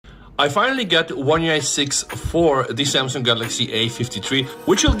I finally got One UI 6 for the Samsung Galaxy A53,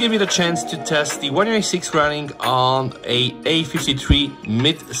 which will give you the chance to test the One UI 6 running on a A53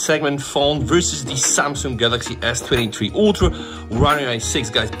 mid-segment phone versus the Samsung Galaxy S23 Ultra One UI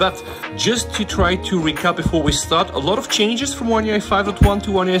 6, guys. But just to try to recap before we start, a lot of changes from One UI 5.1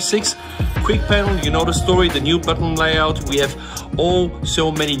 to One UI 6. Quick panel, you know the story, the new button layout. We have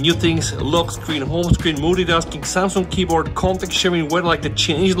so many new things: lock screen, home screen, multitasking, Samsung keyboard, context sharing, where like the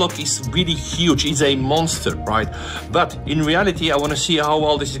changelog is really huge. It's a monster, right? But in reality, I want to see how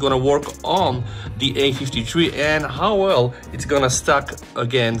well this is going to work on the A53 and how well it's going to stack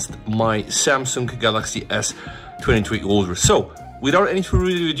against my Samsung Galaxy S23 Ultra. So without any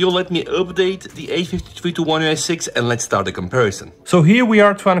further ado, let me update the A53 to One UI 6 and let's start the comparison. So here we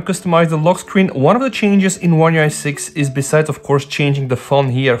are trying to customize the lock screen. One of the changes in One UI 6 is, besides of course changing the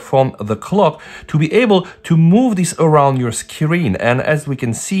font here from the clock, to be able to move this around your screen. And as we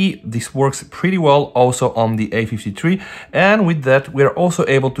can see, this works pretty well also on the A53. And with that, we're also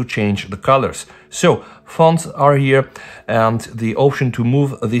able to change the colors. So fonts are here and the option to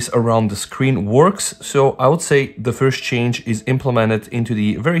move this around the screen works. So I would say the first change is implemented into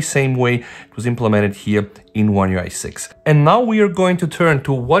the very same way it was implemented here in One UI 6. And now we are going to turn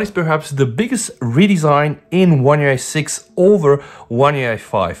to what is perhaps the biggest redesign in One UI 6 over One UI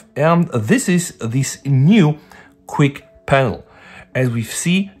 5. And this is this new quick panel. As we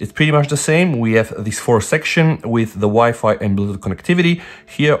see, it's pretty much the same. We have this 4 section with the Wi-Fi and Bluetooth connectivity.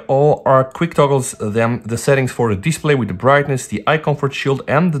 Here all are quick toggles, then the settings for the display with the brightness, the eye comfort shield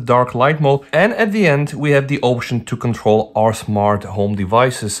and the dark light mode. And at the end, we have the option to control our smart home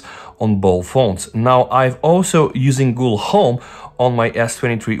devices on both phones. Now, I've also using Google Home on my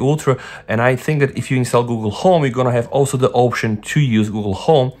S23 Ultra, and I think that if you install Google Home, you're gonna have also the option to use Google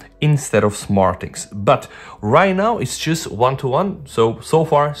Home instead of SmartThings. But right now it's just one-to-one, so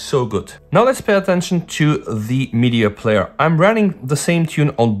far so good. Now let's pay attention to the media player. I'm running the same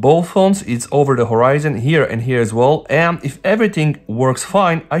tune on both phones. It's Over the Horizon here and here as well. And if everything works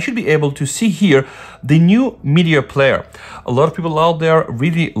fine, I should be able to see here the new media player. A lot of people out there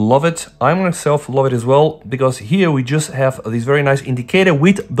really love it. I myself love it as well, because here we just have this very nice indicator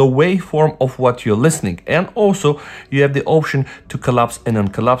with the waveform of what you're listening. And also you have the option to collapse and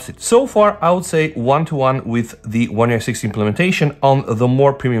uncollapse it. So far, I would say one-to-one with the One UI 6 implementation on the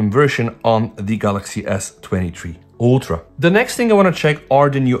more premium version on the Galaxy S23 Ultra. The next thing I want to check are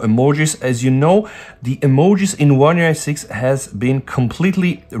the new emojis. As you know, the emojis in One UI 6 has been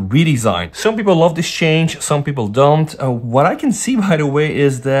completely redesigned. Some people love this change, some people don't. What I can see, by the way,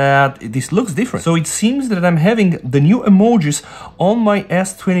 is that this looks different. So it seems that I'm having the new emojis on my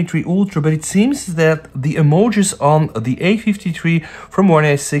S23 Ultra, but it seems that the emojis on the A53 from One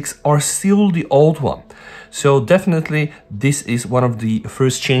UI 6 are still the old one. So definitely this is one of the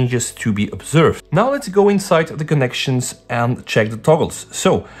first changes to be observed. Now let's go inside the connections and check the toggles.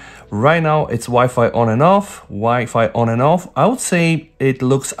 So right now it's Wi-Fi on and off, Wi-Fi on and off. I would say it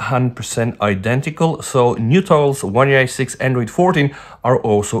looks 100% identical. So new toggles, One UI 6, Android 14 are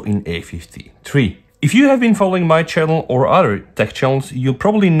also in A53. If you have been following my channel or other tech channels, you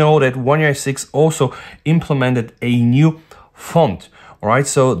probably know that One UI 6 also implemented a new font. All right,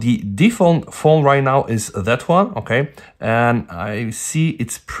 so the default font right now is that one, okay? And I see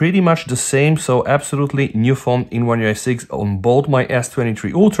it's pretty much the same, so absolutely new font in One UI 6 on both my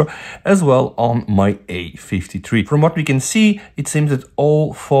S23 Ultra as well on my A53. From what we can see, it seems that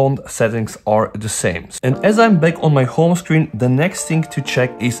all font settings are the same. And as I'm back on my home screen, the next thing to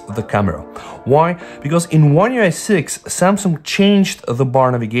check is the camera. Why? Because in One UI 6, Samsung changed the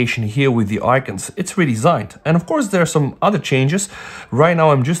bar navigation here with the icons. It's redesigned. And of course, there are some other changes. Right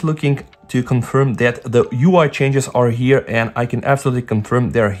now, I'm just looking to confirm that the UI changes are here, and I can absolutely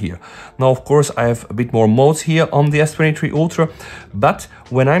confirm they're here. Now, of course, I have a bit more modes here on the S23 Ultra, but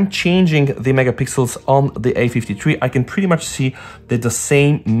when I'm changing the megapixels on the A53, I can pretty much see that the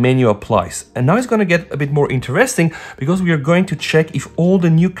same menu applies. And now it's going to get a bit more interesting, because we are going to check if all the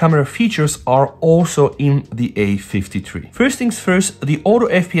new camera features are also in the A53. First things first, the auto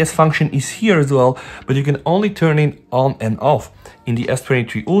FPS function is here as well, but you can only turn it on and off. In the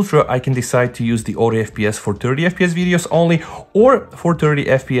S23 Ultra, I can decide to use the auto FPS for 30 FPS videos only, or for 30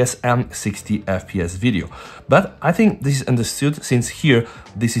 FPS and 60 FPS video. But I think this is understood, since here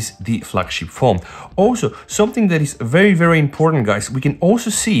this is the flagship phone. Also, something that is very, very important, guys, we can also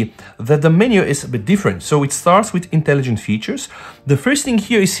see that the menu is a bit different. So it starts with intelligent features. The first thing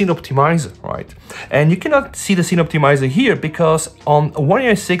here is Scene Optimizer, right? And you cannot see the Scene Optimizer here because on One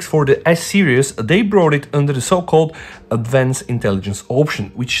UI 6 for the S series, they brought it under the so-called Advanced Intelligence intelligence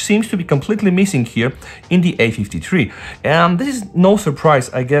option, which seems to be completely missing here in the A53. And this is no surprise,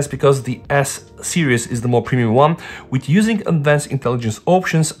 I guess, because the S series is the more premium one. With using advanced intelligence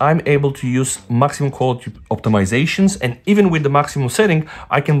options, I'm able to use maximum quality optimizations, and even with the maximum setting,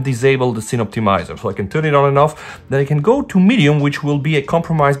 I can disable the scene optimizer. So I can turn it on and off. Then I can go to medium, which will be a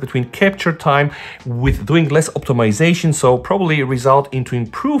compromise between capture time with doing less optimization, so probably result into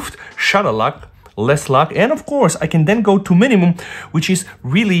improved shutter luck, less luck. And of course, I can then go to minimum, which is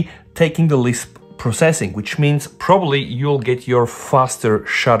really taking the least processing, which means probably you'll get your faster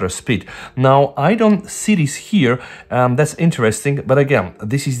shutter speed. Now, I don't see this here, that's interesting, but again,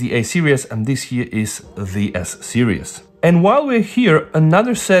 this is the A series and this here is the S series. And while we're here,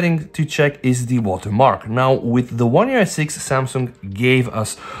 another setting to check is the watermark. Now, with the One UI 6, Samsung gave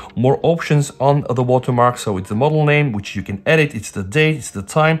us more options on the watermark. So it's the model name, which you can edit, it's the date, it's the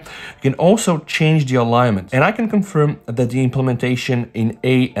time. You can also change the alignment. And I can confirm that the implementation in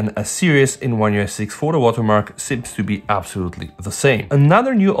A and S series in One UI 6 for the watermark seems to be absolutely the same.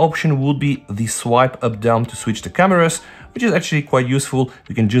 Another new option would be the swipe up down to switch the cameras, which is actually quite useful.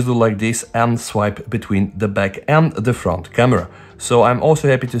 You can just do like this and swipe between the back and the front camera. So I'm also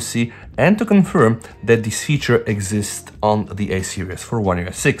happy to see and to confirm that this feature exists on the A series for One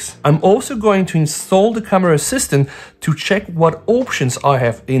UI 6. I'm also going to install the camera assistant to check what options I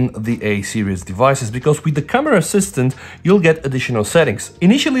have in the A series devices, because with the camera assistant, you'll get additional settings.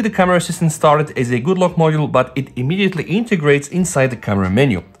 Initially, the camera assistant started as a good lock module, but it immediately integrates inside the camera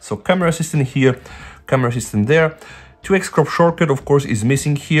menu. So camera assistant here, camera assistant there. 2x crop shortcut, of course, is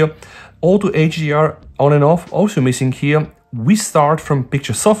missing here. Auto HDR on and off, also missing here. We start from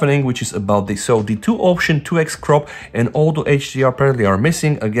picture softening, which is about this. So the two option 2x crop and auto HDR apparently are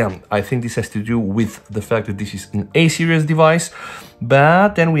missing. Again, I think this has to do with the fact that this is an A series device.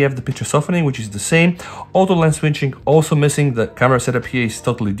 But then we have the picture softening, which is the same. Auto lens switching also missing. The camera setup here is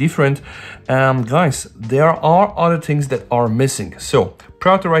totally different. Guys, there are other things that are missing. So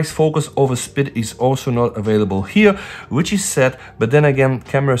prioritized focus over speed is also not available here, which is sad. But then again,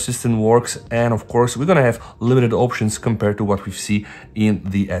 camera assistant works. And of course, we're gonna have limited options compared to what we see in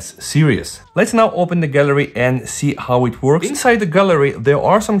the S series. Let's now open the gallery and see how it works. Inside the gallery, there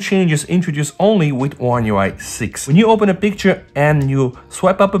are some changes introduced only with One UI 6. When you open a picture and you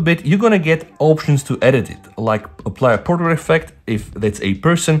swipe up a bit, you're gonna get options to edit it, like apply a portrait effect if that's a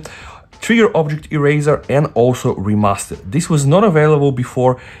person, trigger object eraser, and also remaster. This was not available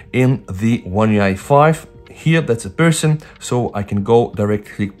before in the One UI 5. Here, that's a person, so I can go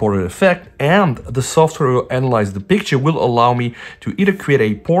directly click portrait effect, and the software will analyze the picture, will allow me to either create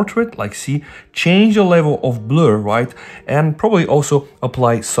a portrait, like see, change the level of blur, right? And probably also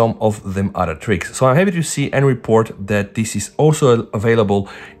apply some of them other tricks. So I'm happy to see and report that this is also available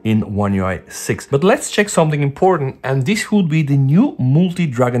in One UI 6. But let's check something important, and this would be the new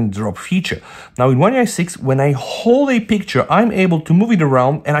multi-drag and drop feature. Now in One UI 6, when I hold a picture, I'm able to move it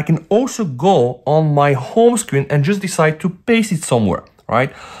around, and I can also go on my home screen and just decide to paste it somewhere,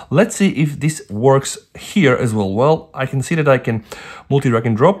 right? Let's see if this works here as well. Well, I can see that I can multi-drag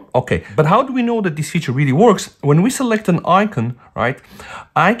and drop. Okay, but how do we know that this feature really works? When we select an icon, right,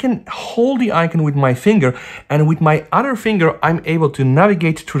 I can hold the icon with my finger, and with my other finger, I'm able to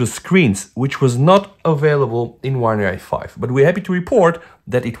navigate through the screens, which was not available in One UI 5. But we're happy to report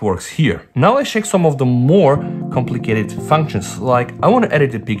that it works here. Now let's check some of the more complicated functions, like I want to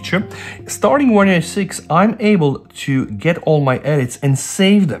edit a picture. Starting One UI 6, I'm able to get all my edits and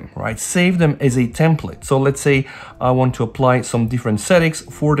save them, right? Save them as a template. So let's say I want to apply some different settings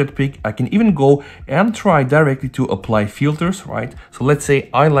for that pic. I can even go and try directly to apply filters, right? So let's say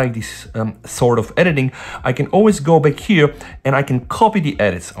I like this sort of editing. I can always go back here and I can copy the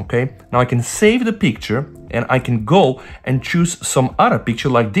edits, okay? Now I can save the picture, and I can go and choose some other picture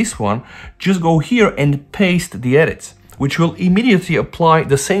like this one, just go here and paste the edits, which will immediately apply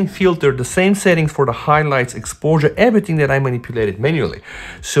the same filter, the same settings for the highlights, exposure, everything that I manipulated manually.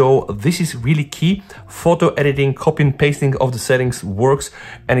 So this is really key. Photo editing, copy and pasting of the settings works,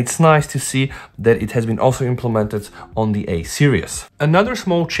 and it's nice to see that it has been also implemented on the A series. Another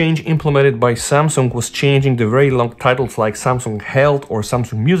small change implemented by Samsung was changing the very long titles like Samsung Health or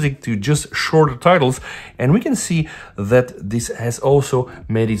Samsung Music to just shorter titles, and we can see that this has also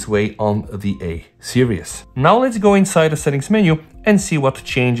made its way on the A series. Now let's go inside the settings menu and see what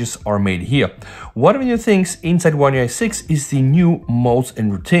changes are made here. One of the new things inside One UI 6 is the new modes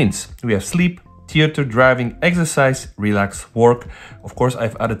and routines. We have sleep, theater, driving, exercise, relax, work. Of course,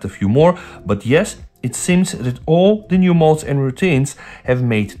 I've added a few more, but yes, it seems that all the new modes and routines have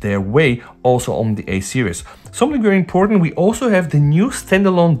made their way also on the A series. Something very important, we also have the new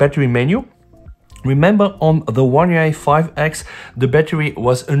standalone battery menu, Remember, on the One UI 5X, the battery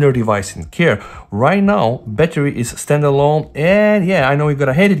was under device and care. Right now, battery is standalone, and yeah, I know you're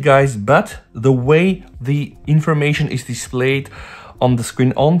gonna hate it, guys, but the way the information is displayed on the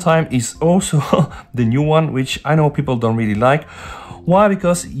screen on time is also the new one, which I know people don't really like. Why?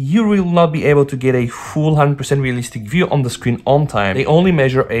 Because you will not be able to get a full 100% realistic view on the screen on time. They only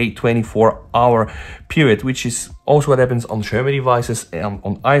measure a 24-hour period, which is also what happens on Xiaomi devices and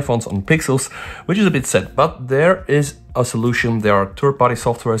on iPhones, on Pixels, which is a bit sad, but there is a solution. There are third-party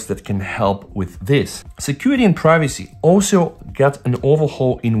softwares that can help with this. Security and privacy also got an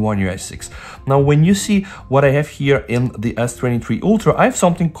overhaul in One UI 6. Now, when you see what I have here in the S23 Ultra, I have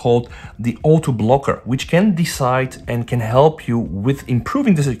something called the auto blocker, which can decide and can help you with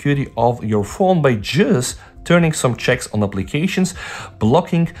improving the security of your phone by just turning some checks on applications,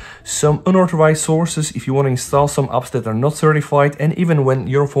 blocking some unauthorized sources if you want to install some apps that are not certified, and even when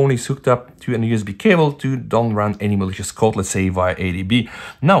your phone is hooked up to a USB cable to don't run any malicious code, let's say via ADB.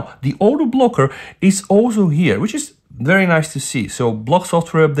 Now, the auto blocker is also here, which is very nice to see. So block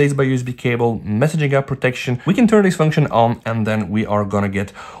software updates by USB cable, messaging app protection. We can turn this function on and then we are gonna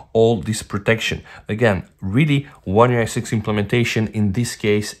get all this protection. Again, really One UI 6 implementation in this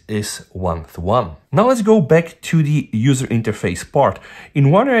case is one-to-one. Now let's go back to the user interface part.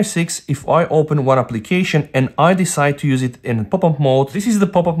 In One UI 6, if I open one application and I decide to use it in pop-up mode, this is the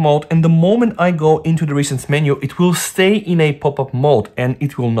pop-up mode, and the moment I go into the recent menu, it will stay in a pop-up mode and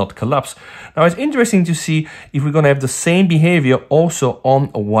it will not collapse. Now it's interesting to see if we're gonna have the same behavior also on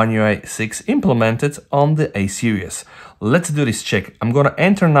One UI 6 implemented on the A series. Let's do this check. I'm gonna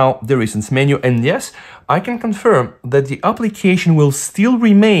enter now the recent menu, and yes, I can confirm that the application will still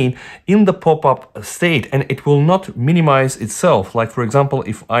remain in the pop-up state and it will not minimize itself. Like for example,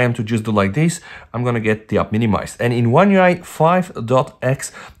 if I am to just do like this, I'm gonna get the app minimized. And in One UI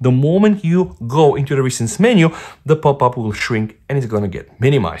 5.x, the moment you go into the recent menu, the pop-up will shrink and it's gonna get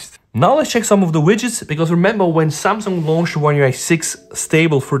minimized. Now let's check some of the widgets, because remember when Samsung launched One UI 6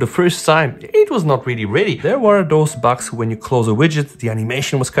 stable for the first time, it was not really ready. There were those bugs when you close a widget, the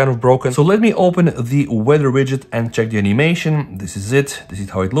animation was kind of broken. So let me open the weather widget and check the animation. This is it. This is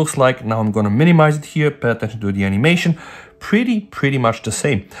how it looks like. Now I'm gonna minimize it here. Pay attention to the animation. Pretty much the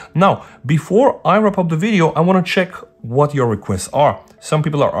same. Now, before I wrap up the video, I want to check what your requests are. Some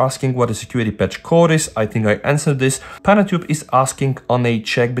people are asking what the security patch code is. I think I answered this. Panatube is asking on a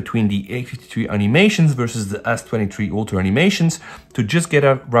check between the A53 animations versus the S23 Ultra animations to just get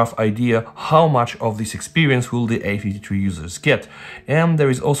a rough idea how much of this experience will the A53 users get. And there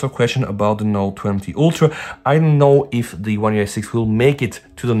is also a question about the Note 20 Ultra. I don't know if the One UI 6 will make it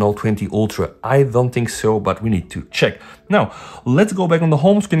to the Note 20 Ultra. I don't think so, but we need to check. Now, let's go back on the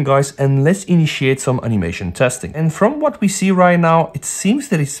home screen, guys, and let's initiate some animation testing. And from what we see right now, it seems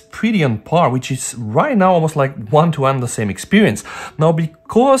that it's pretty on par, which is right now almost like one-to-one the same experience. Now,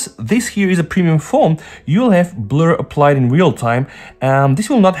 because this here is a premium phone, you'll have blur applied in real time, and this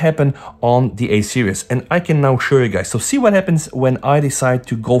will not happen on the A series. And I can now show you guys. So see what happens when I decide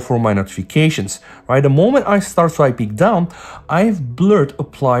to go for my notifications, right? The moment I start swiping down, I have blurred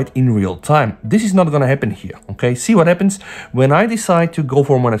applied in real time. This is not gonna happen here, okay? See what happens when I decide to go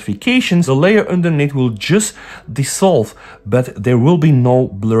for my notifications, the layer underneath will just dissolve, but there will be no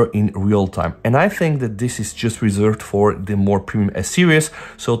blur in real time. And I think that this is just reserved for the more premium S series.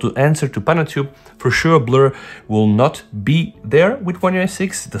 So to answer to Panatube, for sure blur will not be there with One UI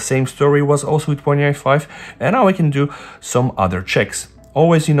 6. The same story was also with One UI 5. And now I can do some other checks.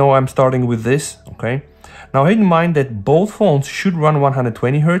 Always, you know, I'm starting with this, okay? Now, have in mind that both phones should run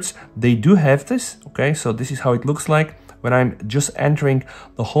 120 Hz. They do have this, okay? So this is how it looks like when I'm just entering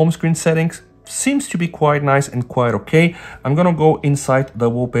the home screen settings. Seems to be quite nice and quite okay. I'm gonna go inside the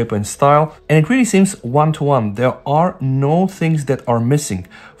wallpaper and style, and it really seems one-to-one. There are no things that are missing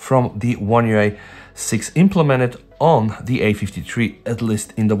from the One UI 6 implemented on the A53, at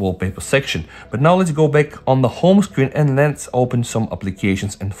least in the wallpaper section. But now let's go back on the home screen and let's open some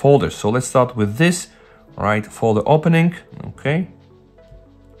applications and folders. So let's start with this, right? Folder opening, okay.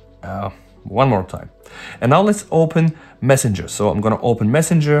 One more time. And now let's open Messenger. So I'm gonna open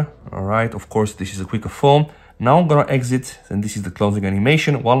Messenger, all right. Of course, this is a quicker phone. Now I'm gonna exit, and this is the closing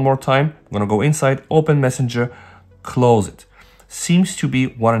animation. One more time, I'm gonna go inside, open Messenger, close it. seems to be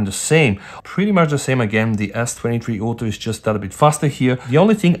one and the same. Pretty much the same again. The S23 Ultra is just a bit faster here. The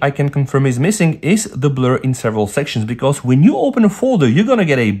only thing I can confirm is missing is the blur in several sections, because when you open a folder, you're gonna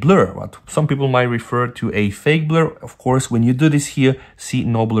get a blur. What some people might refer to a fake blur. Of course, when you do this here, see,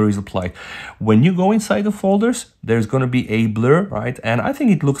 no blur is applied. When you go inside the folders, there's gonna be a blur, right? And I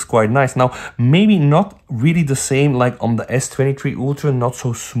think it looks quite nice. Now, maybe not really the same like on the S23 Ultra, not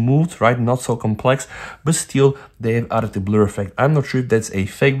so smooth, right? Not so complex, but still they have added the blur effect. I'm not sure if that's a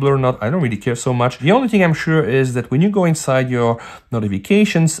fake blur or not. I don't really care so much. The only thing I'm sure is that when you go inside your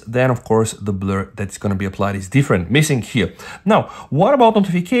notifications, then of course the blur that's going to be applied is different, missing here. Now, what about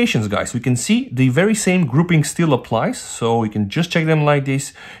notifications, guys? We can see the very same grouping still applies. So you can just check them like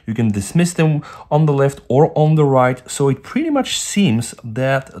this. You can dismiss them on the left or on the right. So it pretty much seems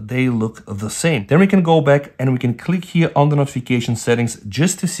that they look the same. Then we can go back and we can click here on the notification settings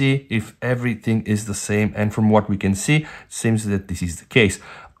just to see if everything is the same. And from what we can see, it seems that this is the case.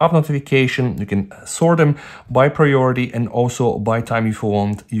 Up notification, you can sort them by priority and also by time if you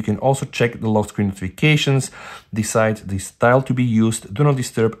want. You can also check the lock screen notifications, decide the style to be used, do not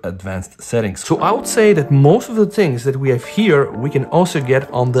disturb, advanced settings. So I would say that most of the things that we have here, we can also get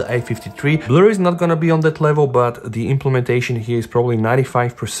on the A53. Blur is not gonna be on that level, but the implementation here is probably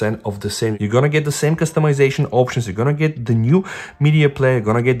 95% of the same. You're gonna get the same customization options, you're gonna get the new media player, you're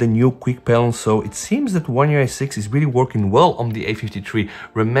gonna get the new quick panel. So it seems that One UI 6 is really working well on the A53.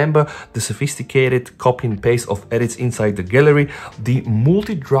 Remember the sophisticated copy and paste of edits inside the gallery, the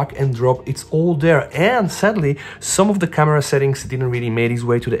multi drag and drop, it's all there. And sadly, some of the camera settings didn't really make its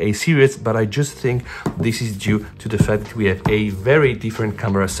way to the A series, but I just think this is due to the fact that we have a very different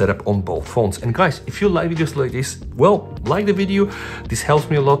camera setup on both phones. And guys, if you like videos like this, well, like the video, this helps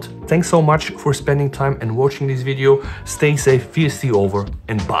me a lot. Thanks so much for spending time and watching this video. Stay safe, VST over,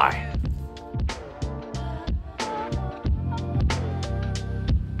 and bye.